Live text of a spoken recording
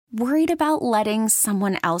Worried about letting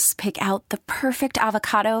someone else pick out the perfect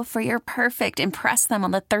avocado for your perfect impress them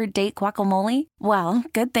on the third date guacamole? Well,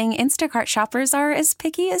 good thing Instacart shoppers are as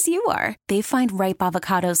picky as you are. They find ripe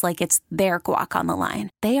avocados like it's their guac on the line.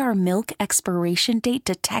 They are milk expiration date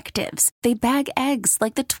detectives. They bag eggs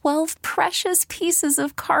like the 12 precious pieces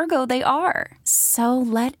of cargo they are. So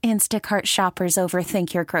let Instacart shoppers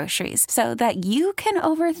overthink your groceries so that you can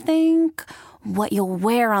overthink what you'll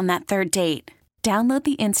wear on that third date. Download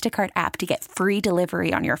the Instacart app to get free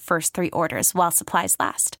delivery on your first 3 orders while supplies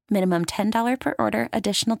last. Minimum $10 per order.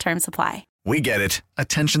 Additional terms apply. We get it.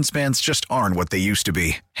 Attention spans just aren't what they used to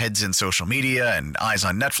be. Heads in social media and eyes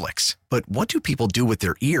on Netflix. But what do people do with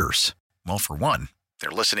their ears? Well, for one, they're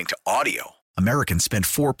listening to audio. Americans spend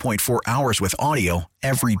 4.4 hours with audio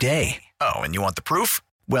every day. Oh, and you want the proof?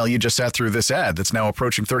 Well, you just sat through this ad that's now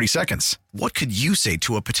approaching 30 seconds. What could you say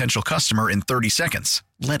to a potential customer in 30 seconds?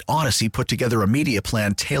 Let Odyssey put together a media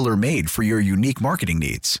plan tailor-made for your unique marketing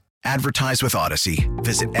needs. Advertise with Odyssey.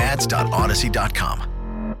 Visit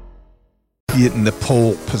ads.odyssey.com. Get in the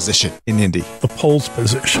pole position in Indy. The pole's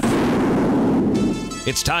position.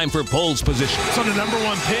 It's time for Pole's Position. So the number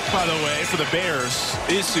 1 pick, by the way, for the Bears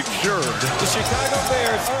is secured. The Chicago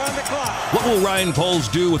Bears are on the clock. What will Ryan Poles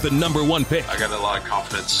do with the number 1 pick? I got a lot of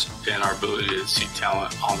confidence in our ability to see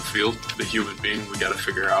talent on the field. The human being, we got to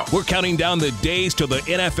figure out. We're counting down the days till the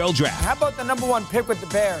NFL draft. How about the number 1 pick with the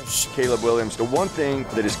Bears? Caleb Williams, the one thing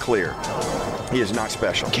that is clear, he is not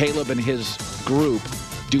special. Caleb and his group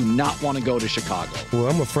do not want to go to Chicago. Well,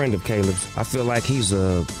 I'm a friend of Caleb's. I feel like he's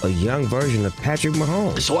a young version of Patrick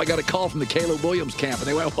Mahomes. So I got a call from the Caleb Williams camp, and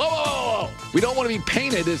they went, whoa, whoa, whoa, whoa. We don't want to be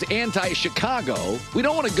painted as anti-Chicago. We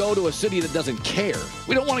don't want to go to a city that doesn't care.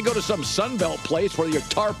 We don't want to go to some Sunbelt place where you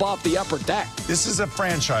tarp off the upper deck. This is a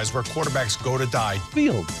franchise where quarterbacks go to die.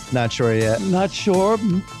 Fields. Not sure yet. Not sure.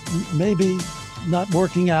 Maybe not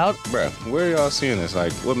working out. Bruh, where are y'all seeing this?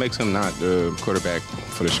 Like, what makes him not the quarterback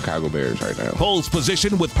for the Chicago Bears right now? Pole's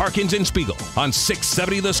Position with Parkins and Spiegel on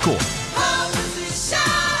 670 The Score. With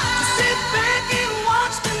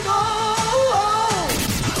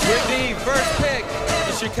the first pick,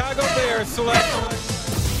 the Chicago Bears select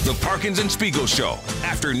The Parkins and Spiegel Show.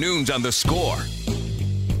 Afternoons on The Score.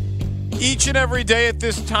 each and every day at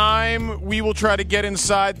this time, we will try to get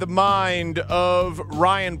inside the mind of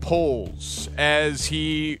Ryan Poles as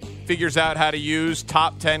he figures out how to use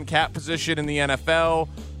top 10 cap position in the NFL.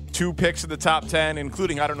 2 picks in the top 10,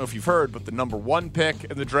 including, I don't know if you've heard, but the number 1 pick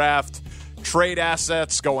in the draft. Trade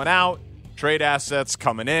assets going out, trade assets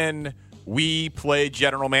coming in. We play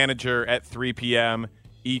general manager at 3 p.m.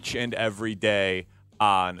 each and every day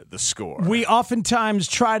on The Score. We oftentimes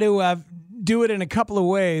try to do it in a couple of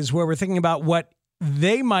ways where we're thinking about what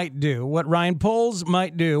they might do, what Ryan Poles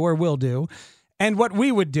might do or will do, and what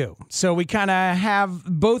we would do. So we kind of have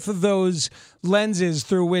both of those lenses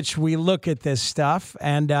through which we look at this stuff,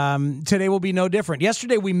 and today will be no different.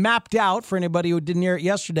 Yesterday we mapped out, for anybody who didn't hear it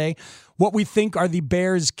yesterday, what we think are the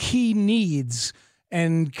Bears' key needs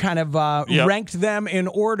and kind of ranked them in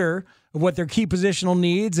order of what their key positional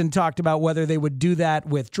needs and talked about whether they would do that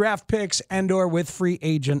with draft picks and or with free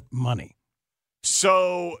agent money.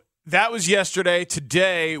 So that was yesterday.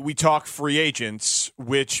 Today we talk free agents,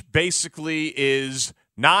 which basically is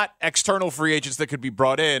not external free agents that could be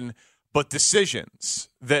brought in, but decisions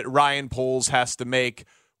that Ryan Poles has to make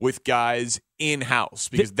with guys in-house,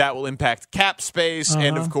 because that will impact cap space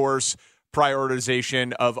and, of course,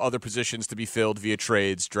 prioritization of other positions to be filled via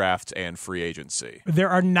trades, drafts, and free agency. There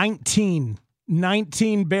are 19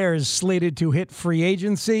 Bears slated to hit free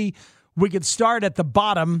agency. We could start at the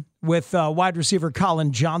bottom with wide receiver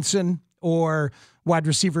Colin Johnson or wide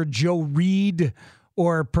receiver Joe Reed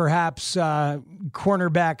or perhaps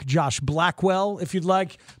cornerback Josh Blackwell, if you'd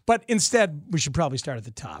like. But instead, we should probably start at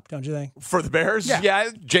the top, don't you think? For the Bears? Yeah.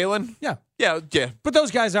 Jalen? Yeah. But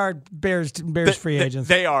those guys are Bears free agents.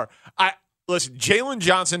 They are. Listen, Jalen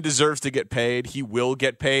Johnson deserves to get paid. He will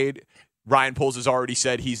get paid. Ryan Poles has already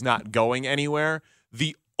said he's not going anywhere.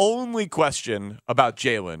 The only question about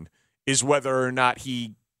Jalen is whether or not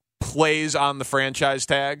he plays on the franchise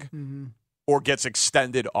tag or gets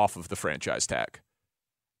extended off of the franchise tag.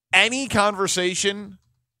 Any conversation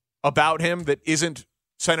about him that isn't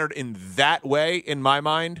centered in that way, in my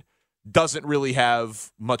mind, doesn't really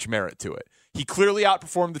have much merit to it. He clearly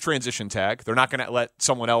outperformed the transition tag. They're not going to let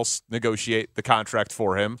someone else negotiate the contract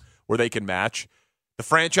for him where they can match. The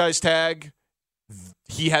franchise tag,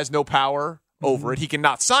 he has no power over it. He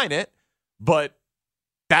cannot sign it, but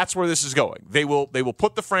that's where this is going. They will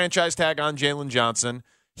put the franchise tag on Jalen Johnson.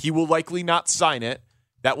 He will likely not sign it.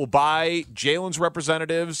 That will buy Jalen's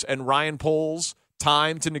representatives and Ryan Poles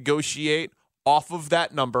time to negotiate off of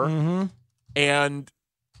that number. And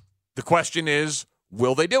the question is,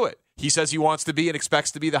 will they do it? He says he wants to be and expects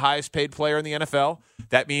to be the highest paid player in the NFL.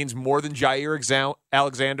 That means more than Jair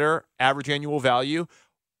Alexander average annual value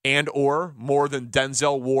and or more than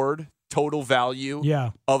Denzel Ward total value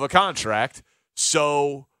of a contract.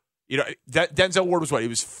 So, Denzel Ward was what? He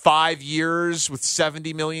was 5 years with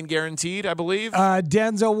 $70 million guaranteed, I believe.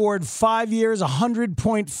 Denzel Ward, 5 years,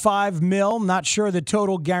 $100.5 million. Not sure the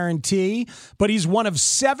total guarantee, but he's one of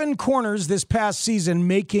 7 corners this past season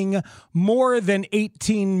making more than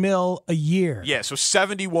 $18 million a year. Yeah, so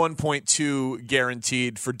 71.2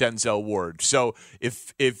 guaranteed for Denzel Ward. So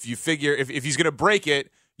if you figure if he's going to break it,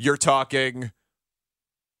 you're talking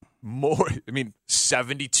more. I mean,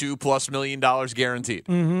 $72+ million guaranteed,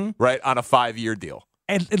 right, on a 5-year deal.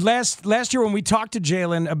 And last year when we talked to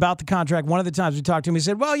Jalen about the contract, one of the times we talked to him, he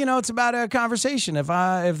said, "Well, it's about a conversation. If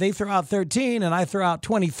they throw out 13 and I throw out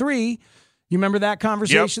 23, you remember that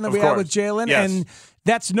conversation that we had with Jalen?" Yes. And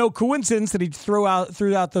that's no coincidence that he threw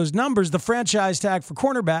out those numbers. The franchise tag for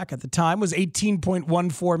cornerback at the time was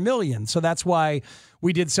 $18.14 million. So that's why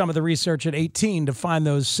we did some of the research at 18 to find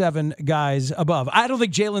those 7 guys above. I don't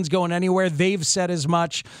think Jalen's going anywhere. They've said as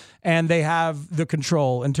much, and they have the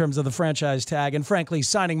control in terms of the franchise tag. And frankly,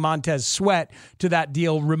 signing Montez Sweat to that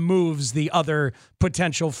deal removes the other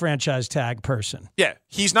potential franchise tag person. Yeah,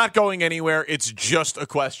 he's not going anywhere. It's just a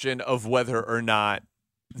question of whether or not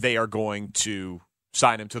they are going to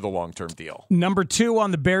sign him to the long-term deal. Number 2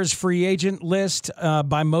 on the Bears free agent list,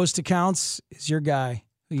 by most accounts, is your guy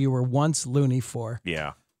who you were once loony for.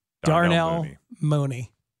 Yeah. Darnell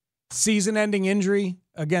Mooney. Season-ending injury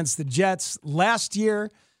against the Jets last year,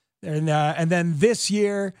 and then this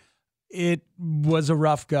year it was a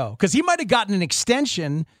rough go. Because he might have gotten an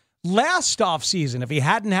extension last offseason if he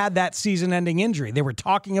hadn't had that season-ending injury. They were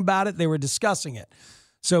talking about it. They were discussing it.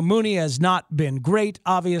 So Mooney has not been great,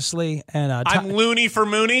 obviously. And I'm loony for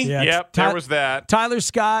Mooney. Yeah, yep, there was that. Tyler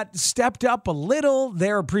Scott stepped up a little.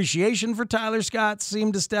 Their appreciation for Tyler Scott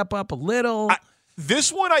seemed to step up a little.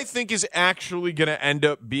 This one I think is actually going to end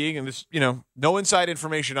up being, and this, no inside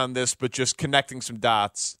information on this, but just connecting some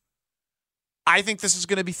dots. I think this is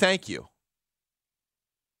going to be thank you.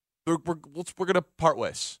 We're going to part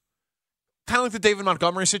ways. Kind of like the David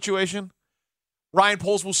Montgomery situation. Ryan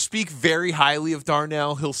Poles will speak very highly of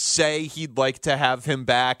Darnell. He'll say he'd like to have him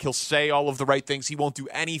back. He'll say all of the right things. He won't do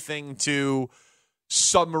anything to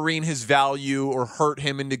submarine his value or hurt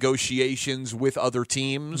him in negotiations with other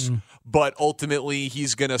teams. But ultimately,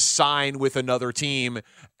 he's going to sign with another team.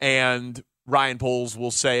 And Ryan Poles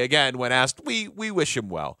will say again, when asked, we wish him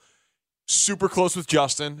well. Super close with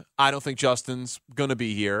Justin. I don't think Justin's going to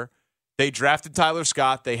be here. They drafted Tyler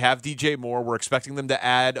Scott. They have DJ Moore. We're expecting them to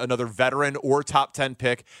add another veteran or top 10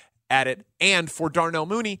 pick at it. And for Darnell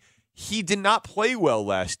Mooney, he did not play well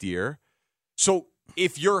last year. So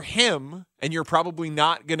if you're him and you're probably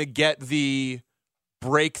not going to get the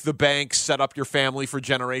break the bank, set up your family for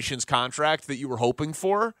generations contract that you were hoping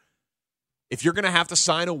for, if you're going to have to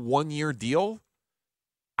sign a 1-year deal,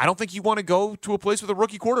 I don't think you want to go to a place with a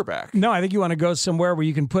rookie quarterback. No, I think you want to go somewhere where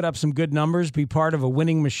you can put up some good numbers, be part of a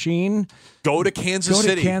winning machine. Go to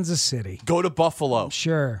Kansas City. Go to Buffalo.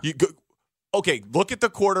 Sure. Okay, look at the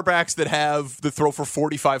quarterbacks that have the throw for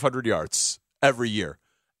 4,500 yards every year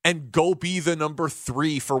and go be the number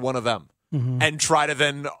 3 for one of them and try to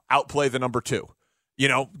then outplay the number 2.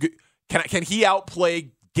 Can he outplay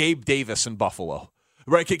Gabe Davis in Buffalo?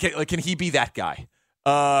 Right? Can he be that guy?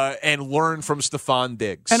 And learn from Stephon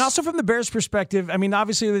Diggs. And also from the Bears' perspective, I mean,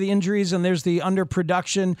 obviously there are the injuries and there's the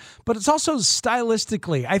underproduction, but it's also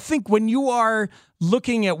stylistically. I think when you are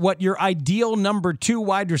looking at what your ideal number 2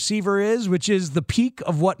 wide receiver is, which is the peak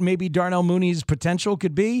of what maybe Darnell Mooney's potential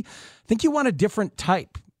could be, I think you want a different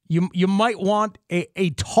type. You might want a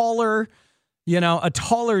taller, a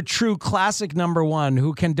taller true classic number 1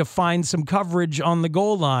 who can define some coverage on the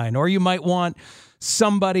goal line, or you might want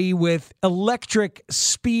somebody with electric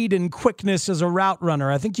speed and quickness as a route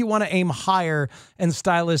runner. I think you want to aim higher and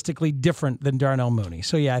stylistically different than Darnell Mooney.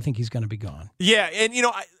 So, yeah, I think he's going to be gone. Yeah, and,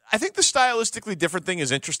 I think the stylistically different thing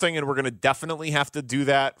is interesting, and we're going to definitely have to do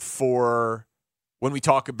that for when we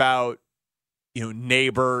talk about,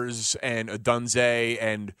 Neighbors and Odunze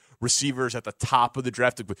and receivers at the top of the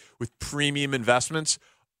draft with premium investments.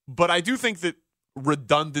 But I do think that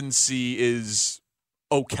redundancy is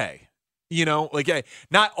okay.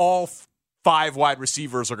 Not all 5 wide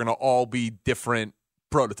receivers are going to all be different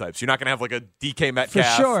prototypes. You're not going to have like a DK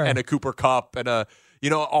Metcalf and a Cooper Kupp and a,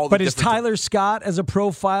 all the. But is Tyler Scott as a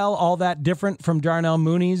profile all that different from Darnell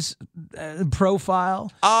Mooney's profile?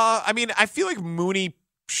 I feel like Mooney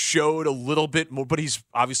showed a little bit more, but he's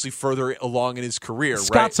obviously further along in his career.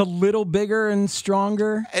 Scott's right? a little bigger and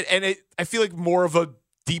stronger. And I feel like more of a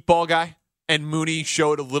deep ball guy. And Mooney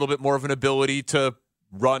showed a little bit more of an ability to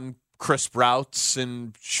run crisp routes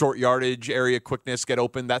and short yardage, area quickness, get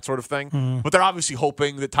open, that sort of thing. Mm-hmm. But they're obviously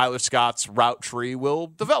hoping that Tyler Scott's route tree will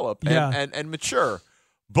develop and mature.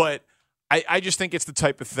 But I just think it's the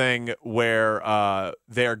type of thing where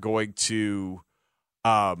they're going to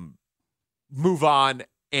move on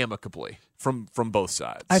amicably from both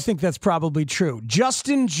sides. I think that's probably true.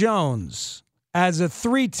 Justin Jones as a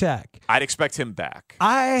 3-tech. I'd expect him back.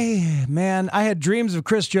 I had dreams of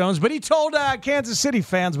Chris Jones, but he told Kansas City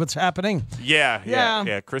fans what's happening.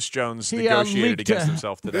 Yeah. Chris Jones negotiated against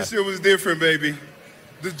himself today. This year was different, baby.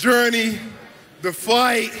 The journey, the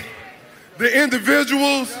fight, the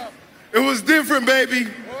individuals, it was different, baby.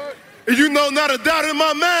 And you know, not a doubt in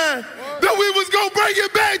my mind that we was going to bring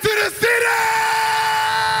it back to the city!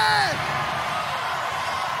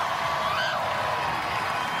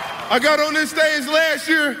 I got on this stage last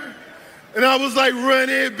year, and I was like, run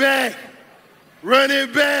it back, run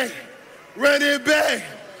it back, run it back.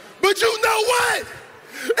 But you know what?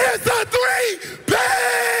 It's a 3-P!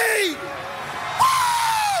 Woo!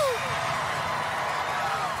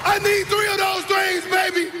 I need 3 of those things,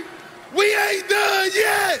 baby. We ain't done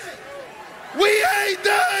yet. We ain't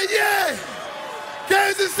done yet.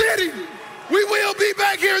 Kansas City, we will be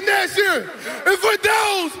back here next year. And for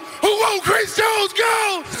those who want Chris Jones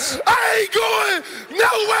gone, I ain't going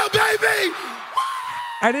nowhere, baby.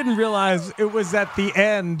 I didn't realize it was at the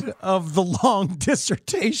end of the long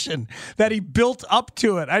dissertation that he built up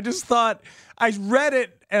to it. I just thought, I read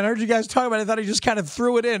it and heard you guys talk about it. I thought he just kind of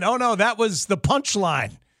threw it in. Oh, no, that was the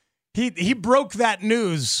punchline. He broke that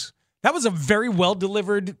news. That was a very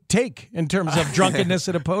well-delivered take in terms of drunkenness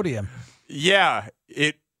at a podium. Yeah,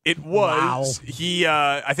 it was. Wow. He,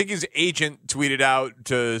 I think his agent tweeted out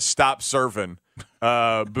to stop serving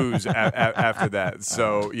booze after that.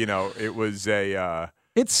 So, it was a...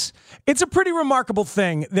 It's a pretty remarkable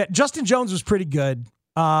thing that Justin Jones was pretty good,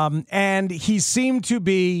 and he seemed to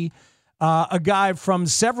be a guy from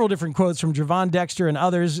several different quotes from Javon Dexter and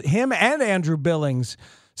others. Him and Andrew Billings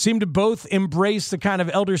seemed to both embrace the kind of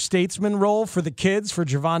elder statesman role for the kids, for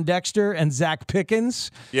Javon Dexter and Zach Pickens.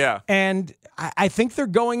 Yeah. And I think they're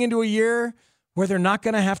going into a year where they're not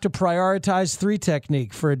going to have to prioritize 3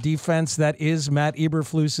 technique for a defense that is Matt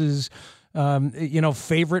Eberflus's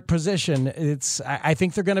favorite position. I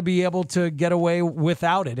think they're going to be able to get away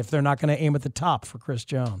without it if they're not going to aim at the top for Chris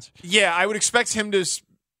Jones. Yeah, I would expect him to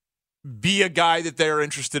be a guy that they're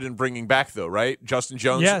interested in bringing back, though, right? Justin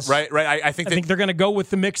Jones, yes. Right. I think they're going to go with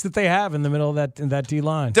the mix that they have in the middle of that D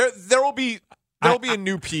line. There will be a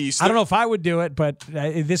new piece. I don't know if I would do it, but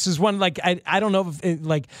this is one I don't know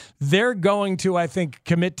if they're going to, I think,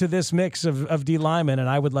 commit to this mix of D linemen, and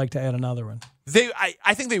I would like to add another one.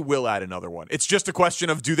 I think they will add another one. It's just a question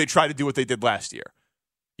of, do they try to do what they did last year?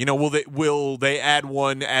 Will they add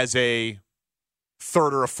one as a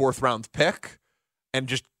 3rd or a 4th round pick and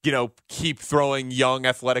just keep throwing young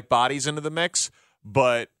athletic bodies into the mix?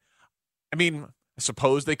 But I mean, I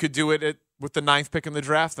suppose they could do it with the 9th pick in the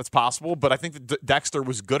draft. That's possible, but I think that Dexter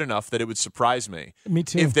was good enough that it would surprise me. Me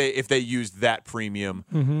too. If they used that premium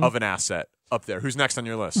of an asset up there. Who's next on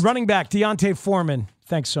your list? Running back D'Onta Foreman.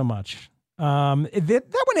 Thanks so much.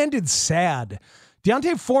 That one ended sad.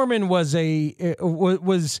 D'Onta Foreman was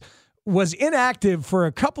inactive for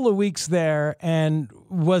a couple of weeks there and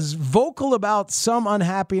was vocal about some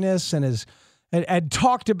unhappiness and had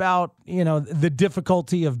talked about the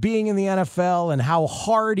difficulty of being in the NFL and how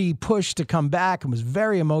hard he pushed to come back and was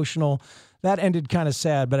very emotional. That ended kind of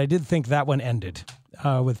sad, but I did think that one ended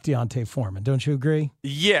with D'Onta Foreman. Don't you agree?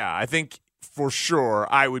 Yeah, I think for sure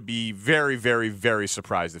I would be very, very, very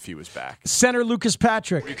surprised if he was back. Center Lucas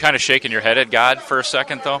Patrick. Were you kind of shaking your head at God for a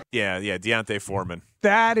second, though? Yeah, D'Onta Foreman.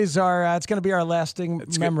 That is our. It's going to be our lasting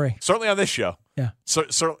memory. Good. Certainly on this show. Yeah.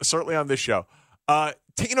 Certainly on this show.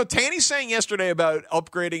 Tanny saying yesterday about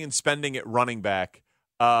upgrading and spending at running back,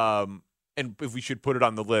 and if we should put it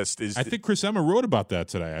on the list is. I think Chris Emma wrote about that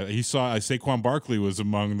today. He saw Saquon Barkley was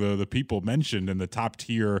among the people mentioned in the top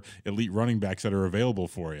tier elite running backs that are available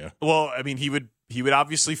for you. Well, I mean, he would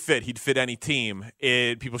obviously fit. He'd fit any team.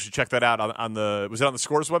 People should check that out on the. Was it on the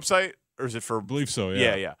Scores website? Or is it for? I believe so,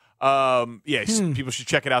 yeah. Yeah. People should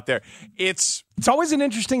check it out there. It's always an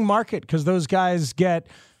interesting market because those guys get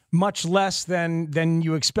much less than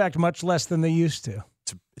you expect, much less than they used to.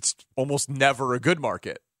 It's almost never a good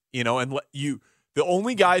market, and the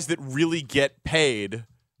only guys that really get paid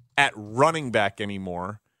at running back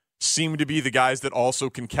anymore seem to be the guys that also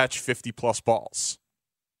can catch 50-plus balls.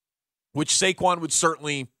 which Saquon would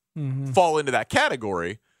certainly fall into that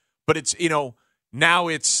category. But it's, now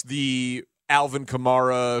it's the Alvin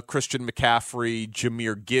Kamara, Christian McCaffrey,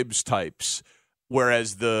 Jahmyr Gibbs types,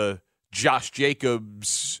 whereas the Josh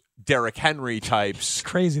Jacobs, Derrick Henry types. It's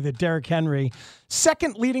crazy that Derrick Henry,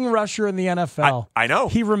 second leading rusher in the NFL. I know.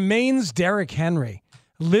 He remains Derrick Henry.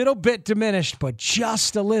 Little bit diminished, but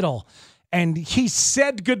just a little. And he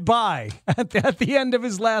said goodbye at the end of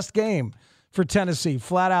his last game for Tennessee.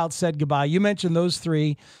 Flat out said goodbye. You mentioned those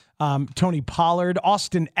three. Tony Pollard,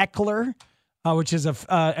 Austin Eckler, which is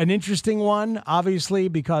an interesting one, obviously,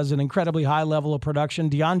 because an incredibly high level of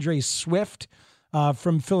production. DeAndre Swift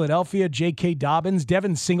from Philadelphia, J.K. Dobbins,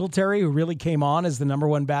 Devin Singletary, who really came on as the number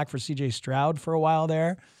one back for C.J. Stroud for a while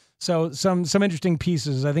there. So some interesting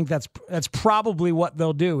pieces. I think that's probably what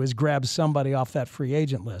they'll do is grab somebody off that free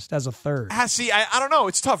agent list as a third. See, I don't know.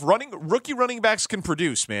 It's tough. Rookie running backs can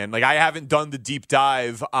produce, man. Like, I haven't done the deep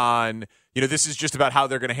dive on, this is just about how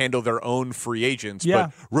they're going to handle their own free agents.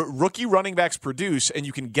 Yeah. But rookie running backs produce, and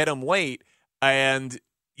you can get them late, and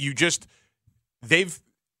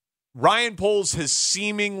Ryan Poles has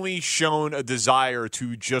seemingly shown a desire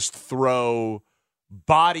to just throw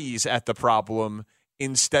bodies at the problem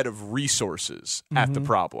instead of resources at the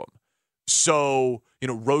problem. So,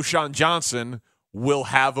 Roschon Johnson will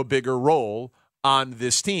have a bigger role on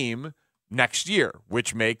this team next year,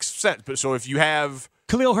 which makes sense. But so if you have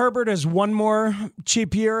Khalil Herbert has one more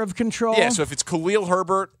cheap year of control. Yeah, so if it's Khalil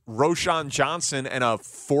Herbert, Roschon Johnson, and a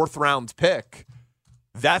 4th-round pick,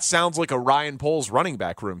 that sounds like a Ryan Poles running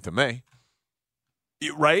back room to me.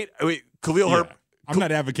 Right? I mean, Khalil Herbert. I'm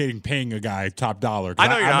not advocating paying a guy top dollar. I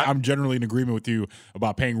know you're not. I'm generally in agreement with you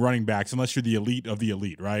about paying running backs, unless you're the elite of the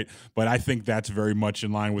elite, right? But I think that's very much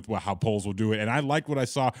in line with how Poles will do it. And I like what I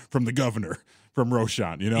saw from the governor, from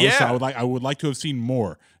Roschon. Yeah. So I would like to have seen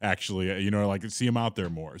more, actually. See him out there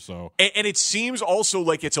more. So and it seems also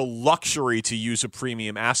like it's a luxury to use a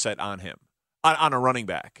premium asset on him, on a running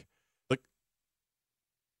back. Like,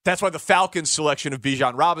 that's why the Falcons' selection of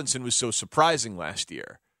Bijan Robinson was so surprising last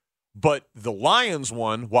year. But the Lions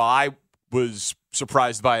one, while I was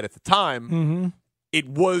surprised by it at the time, it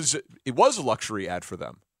was a luxury ad for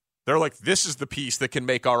them. They're like, this is the piece that can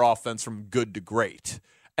make our offense from good to great.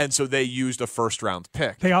 And so they used a 1st-round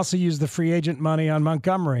pick. They also used the free agent money on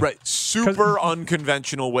Montgomery. Right. Super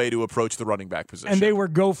unconventional way to approach the running back position. And they were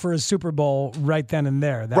go for a Super Bowl right then and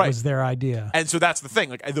there. That was their idea. And so that's the thing.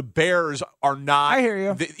 Like, the Bears are not. I hear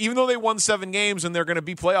you. Even though they won 7 games and they're going to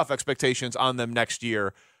be playoff expectations on them next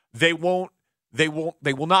year, They will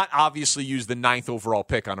not obviously use the 9th overall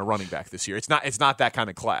pick on a running back this year. It's not that kind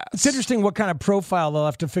of class. It's interesting what kind of profile they'll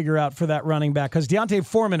have to figure out for that running back, because Deontay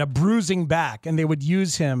Foreman, a bruising back, and they would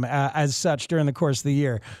use him as such during the course of the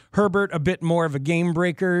year. Herbert, a bit more of a game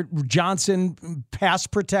breaker. Johnson, pass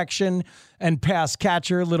protection and pass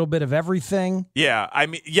catcher, a little bit of everything. Yeah, I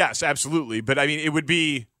mean, yes, absolutely. But I mean, it would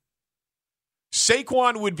be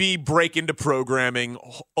Saquon would be break into programming.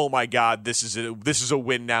 Oh my God, this is a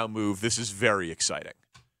win now move. This is very exciting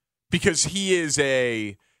because his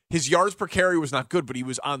yards per carry was not good, but he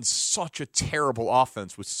was on such a terrible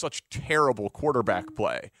offense with such terrible quarterback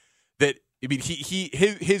play that I mean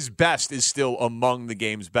his best is still among the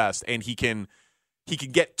game's best, and he can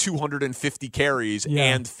get 250 carries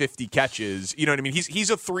and 50 catches. You know what I mean? He's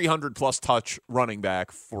a 300+ touch running back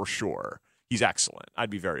for sure. He's excellent. I'd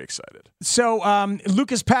be very excited. So,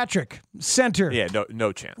 Lucas Patrick, center. Yeah,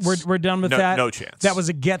 no chance. We're done with that? No chance. That was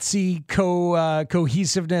a Getsy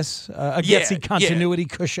cohesiveness, a Getsy continuity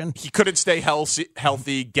cushion. He couldn't stay healthy.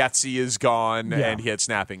 Getsy is gone, and he had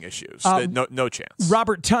snapping issues. No chance.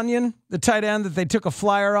 Robert Tonyan, the tight end that they took a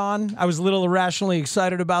flyer on. I was a little irrationally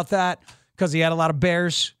excited about that because he had a lot of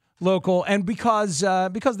Bears local, and because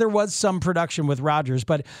there was some production with Rodgers,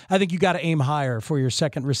 but I think you got to aim higher for your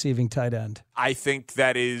second receiving tight end. I think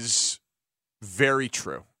that is very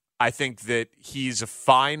true. I think that he's a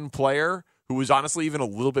fine player who was honestly even a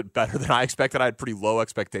little bit better than I expected. I had pretty low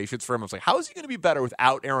expectations for him. I was like, how is he going to be better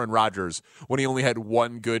without Aaron Rodgers when he only had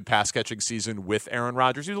one good pass-catching season with Aaron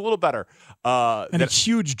Rodgers? He was a little better. And a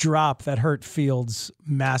huge drop that hurt Fields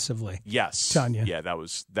massively. Yes. Tonyan. Yeah, that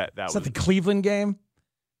was that. Is that the Cleveland game?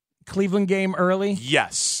 Cleveland game early?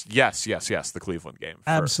 Yes. The Cleveland game.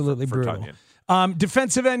 Absolutely for brutal. Tonyan.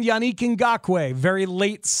 Defensive end Yannick Ngakoue, very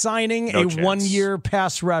late signing, No a chance. 1-year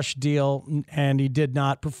pass rush deal, and he did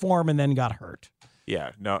not perform and then got hurt.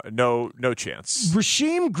 Yeah, no chance.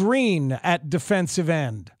 Rasheem Green at defensive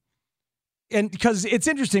end. And because it's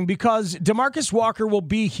interesting because DeMarcus Walker will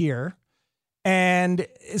be here, and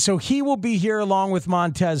so he will be here along with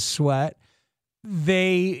Montez Sweat.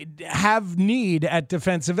 they have need at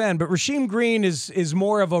defensive end. But Rasheem Green is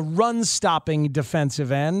more of a run-stopping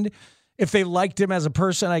defensive end. If they liked him as a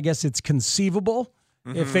person, I guess it's conceivable.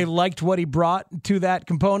 Mm-hmm. If they liked what he brought to that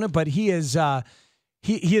component, but he is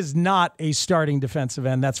he is not a starting defensive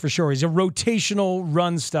end, that's for sure. He's a rotational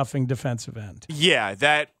run-stuffing defensive end. Yeah,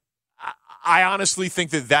 I honestly think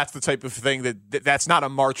that's the type of thing that's not a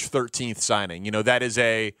March 13th signing. That is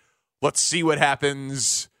let's see what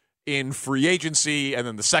happens in free agency and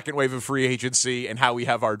then the second wave of free agency and how we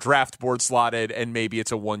have our draft board slotted, and maybe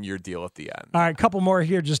it's a 1-year deal at the end. All right, a couple more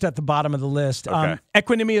here just at the bottom of the list. Okay.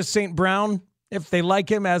 Equanimeous St. Brown, if they like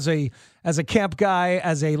him as a camp guy,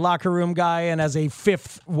 as a locker room guy, and as a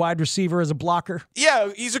fifth wide receiver, as a blocker.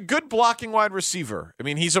 Yeah, he's a good blocking wide receiver. I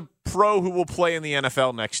mean, he's a pro who will play in the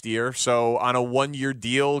NFL next year. So on a 1-year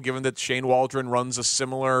deal, given that Shane Waldron runs a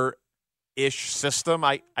similar-ish system,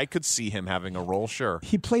 I could see him having a role, sure.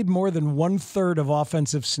 He played more than 1/3 of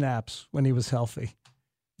offensive snaps when he was healthy.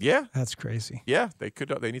 Yeah. That's crazy. Yeah, they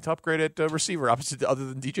need to upgrade at receiver opposite other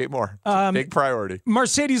than DJ Moore. It's a big priority.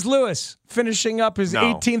 Mercedes Lewis finishing up his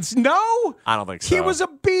 18th. No? I don't think so. He was a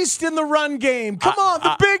beast in the run game. Come on,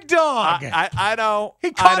 the big dog. I know. He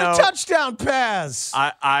caught a touchdown pass.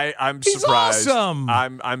 I'm He's surprised. Awesome.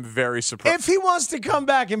 I'm very surprised. If he wants to come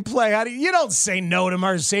back and play, you don't say no to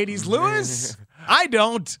Mercedes Lewis. I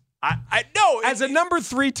don't. I know. As a number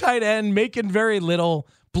 3 tight end, making very little,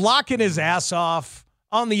 blocking his ass off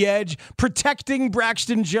on the edge, protecting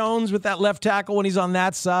Braxton Jones with that left tackle when he's on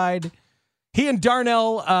that side. He and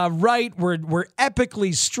Darnell Wright were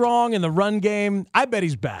epically strong in the run game. I bet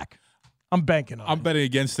he's back. I'm banking on it. I'm betting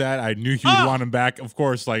against that. I knew he would want him back. Of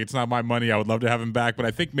course, it's not my money. I would love to have him back, but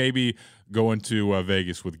I think maybe going to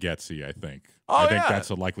Vegas with Getsy, I think. I think that's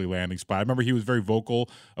a likely landing spot. I remember he was very vocal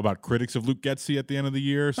about critics of Luke Getsy at the end of the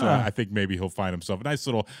year, so I think maybe he'll find himself a nice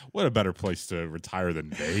little, what a better place to retire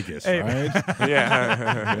than Vegas, right?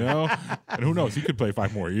 Yeah. And who knows? He could play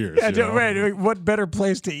 5 more years. Yeah, wait, what better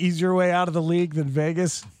place to ease your way out of the league than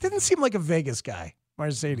Vegas? Didn't seem like a Vegas guy,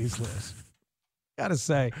 Mercedes Lewis. Gotta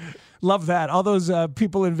say, love that. All those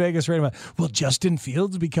people in Vegas right about, will Justin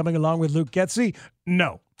Fields be coming along with Luke Getsy?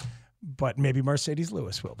 No, but maybe Mercedes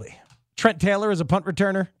Lewis will be. Trent Taylor is a punt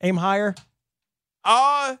returner. Aim higher.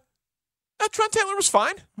 Trent Taylor was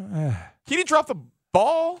fine. He didn't drop the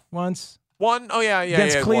ball once. One. Oh yeah.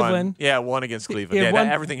 Against Cleveland. One against Cleveland.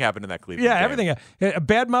 Everything happened in that Cleveland game. Everything. A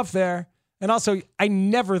bad muff there. And also, I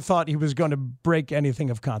never thought he was going to break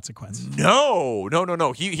anything of consequence. No.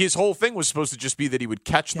 His whole thing was supposed to just be that he would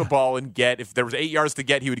catch the ball and if there was 8 yards to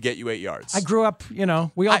get, he would get you 8 yards. I grew up,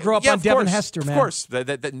 we all grew up on Devin Hester, man. Of course.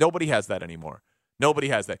 That nobody has that anymore. Nobody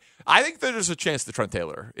has that. I think there's a chance that Trent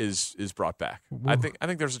Taylor is brought back. I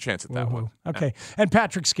think there's a chance at that one. Okay. And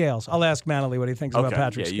Patrick Scales. I'll ask Manley what he thinks about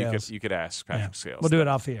Patrick Scales. You could ask Patrick Scales. We'll do it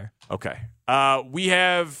off the air. Okay. We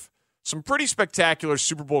have some pretty spectacular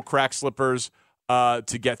Super Bowl crack slippers to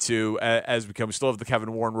get to as we come. We still have the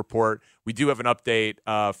Kevin Warren report. We do have an update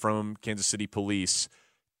from Kansas City Police.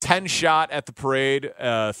 10 shot at the parade,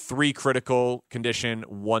 3 critical condition,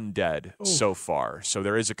 1 dead so far. So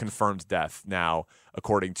there is a confirmed death now,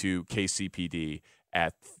 according to KCPD,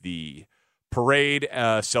 at the parade,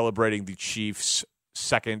 celebrating the Chiefs'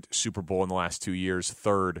 2nd Super Bowl in the last 2 years,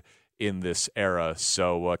 3rd in this era.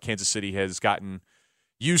 So Kansas City has gotten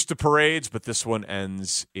used to parades, but this one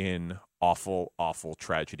ends in awful, awful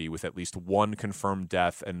tragedy with at least 1 confirmed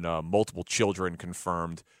death and multiple children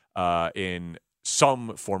confirmed in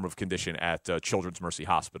some form of condition at Children's Mercy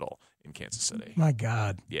Hospital in Kansas City. My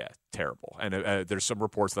God. Yeah, terrible. And there's some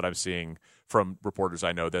reports that I'm seeing from reporters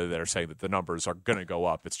I know that are saying that the numbers are going to go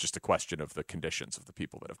up. It's just a question of the conditions of the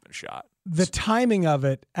people that have been shot. The timing of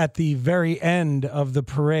it at the very end of the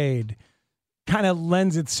parade kind of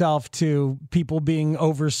lends itself to people being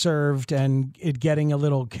overserved and it getting a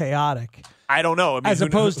little chaotic. I don't know. I mean, as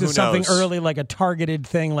opposed to something knows? Early, like a targeted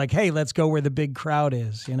thing, like, hey, let's go where the big crowd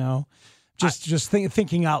is, Just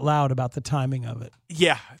thinking out loud about the timing of it.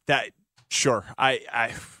 Yeah, sure.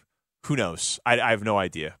 I who knows? I have no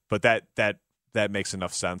idea. But that makes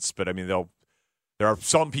enough sense. But I mean, there are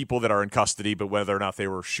some people that are in custody, but whether or not they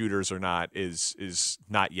were shooters or not is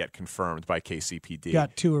not yet confirmed by KCPD.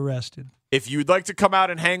 Got 2 arrested. If you'd like to come out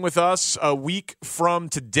and hang with us a week from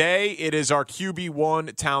today, it is our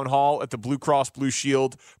QB1 Town Hall at the Blue Cross Blue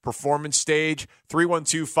Shield Performance Stage,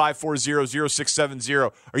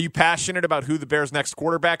 312-540-0670. Are you passionate about who the Bears' next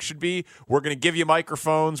quarterback should be? We're going to give you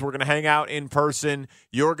microphones. We're going to hang out in person.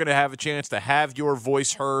 You're going to have a chance to have your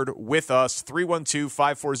voice heard with us,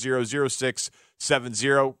 312-540-0670.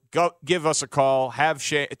 Go give us a call. Have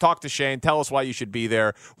Shane, talk to Shane. Tell us why you should be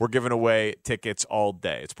there. We're giving away tickets all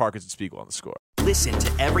day. It's Parkins and Spiegel on The Score. Listen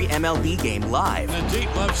to every MLB game live. In the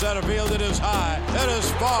deep left center field, it is high, it is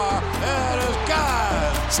far, it is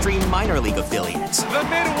gone. Stream minor league affiliates. The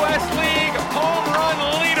Midwest League home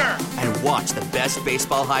run leader. And watch the best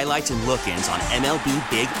baseball highlights and look-ins on MLB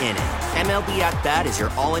Big Inning. MLB At Bat is your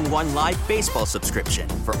all-in-one live baseball subscription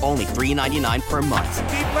for only $3.99 per month.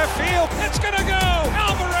 Deep left field, it's gonna go.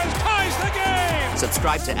 Alvarez ties the game.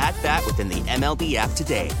 Subscribe to At Bat within the MLB app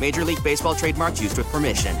today. Major League Baseball trademarks used with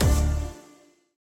permission.